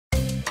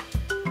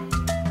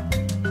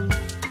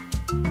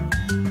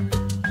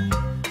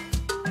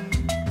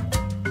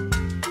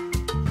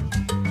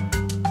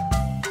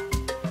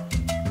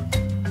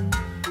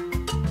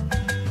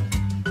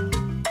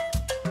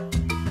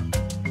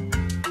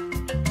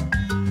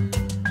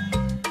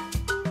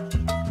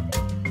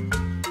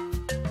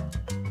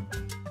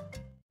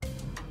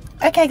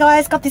Okay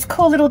guys, got this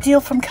cool little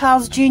deal from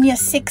Carl's Jr.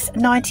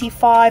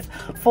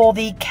 $6.95 for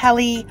the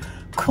Cali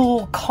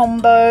cool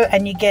combo,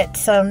 and you get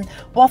some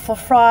waffle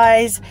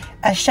fries,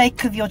 a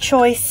shake of your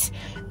choice,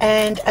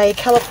 and a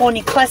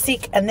California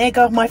classic, and there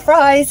go my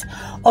fries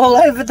all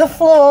over the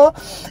floor,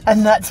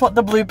 and that's what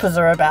the bloopers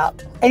are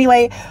about.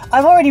 Anyway,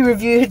 I've already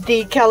reviewed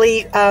the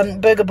Cali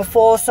burger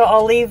before, so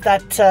I'll leave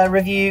that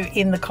review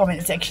in the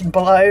comment section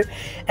below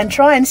and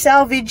try and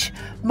salvage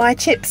my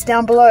chips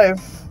down below.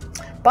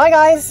 Bye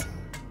guys!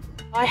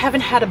 I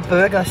haven't had a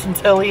burger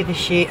since earlier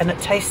this year and it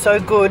tastes so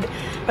good,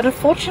 but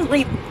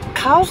unfortunately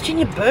Carl's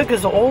Jr.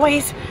 burgers are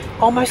always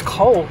almost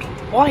cold.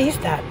 Why is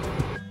that?